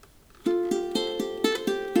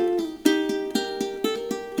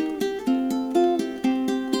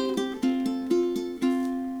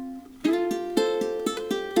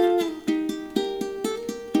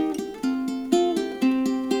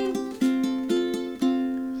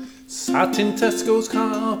Sat in Tesco's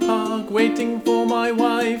car park waiting for my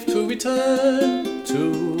wife to return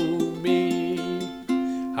to me.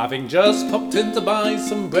 Having just popped in to buy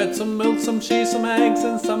some bread, some milk, some cheese, some eggs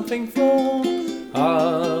and something for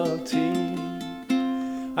our tea.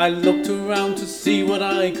 I looked around to see what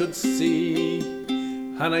I could see,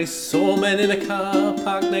 and I saw men in a car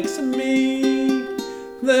park next to me.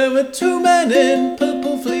 There were two men in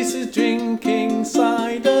purple fleeces drinking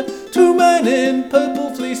cider, two men in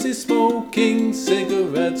purple fleeces smoking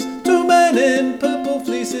cigarettes, two men in purple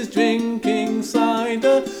fleeces drinking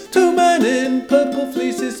cider, two men in purple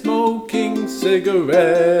fleeces smoking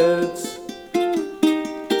cigarettes.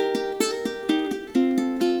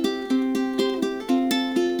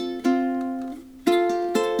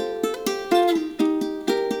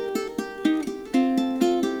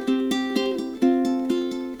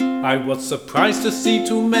 I was surprised to see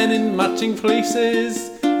two men in matching fleeces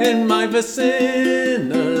in my vicinity.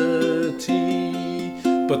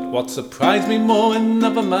 But what surprised me more,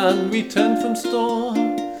 another man returned from store,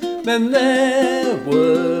 then there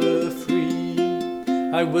were three.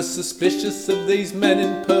 I was suspicious of these men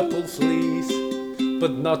in purple fleece,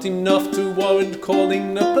 but not enough to warrant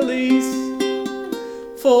calling the police.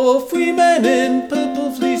 For three men in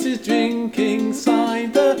purple fleeces drinking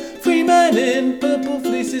cider, three men in purple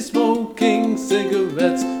fleeces smoking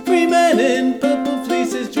cigarettes, three men in purple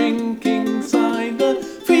fleeces drinking cider,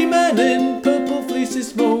 three men in purple fleeces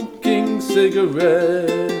smoking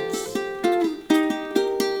cigarettes.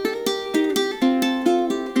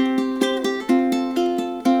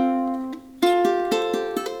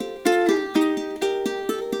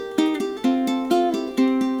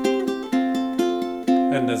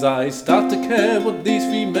 And as I start to care what these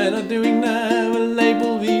three men are doing now, a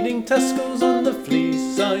label reading Tesco's on the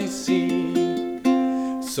fleece I see.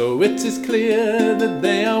 So it is clear that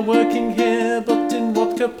they are working here, but in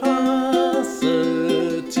what capacity?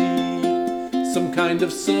 Some kind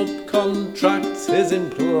of subcontract is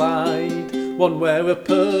implied, one where a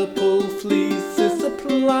purple fleece is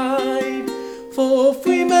supplied. For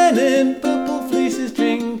three men in purple fleeces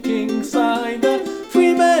drinking cider,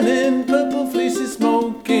 three men in purple fleeces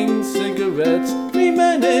smoking cigarettes, three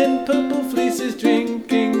men in purple fleeces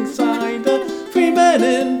drinking cider, three men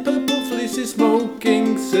in purple fleeces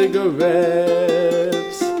smoking cigarettes.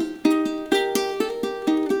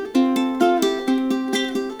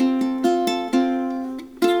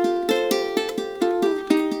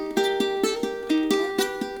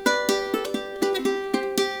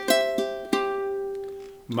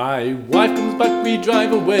 My wife comes back, we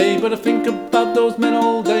drive away, but I think about those men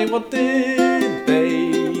all day. What did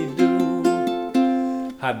they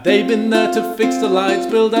do? Had they been there to fix the lights,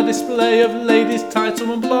 build a display of ladies' tights,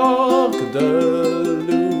 and block the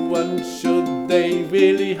loo? And should they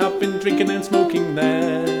really have been drinking and smoking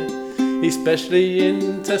there, especially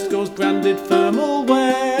in Tesco's branded thermal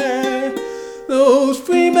wear? Those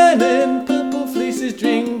three men in purple fleeces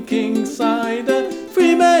drinking cider,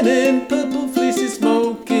 three men in purple fleeces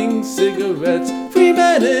smoking cigarettes,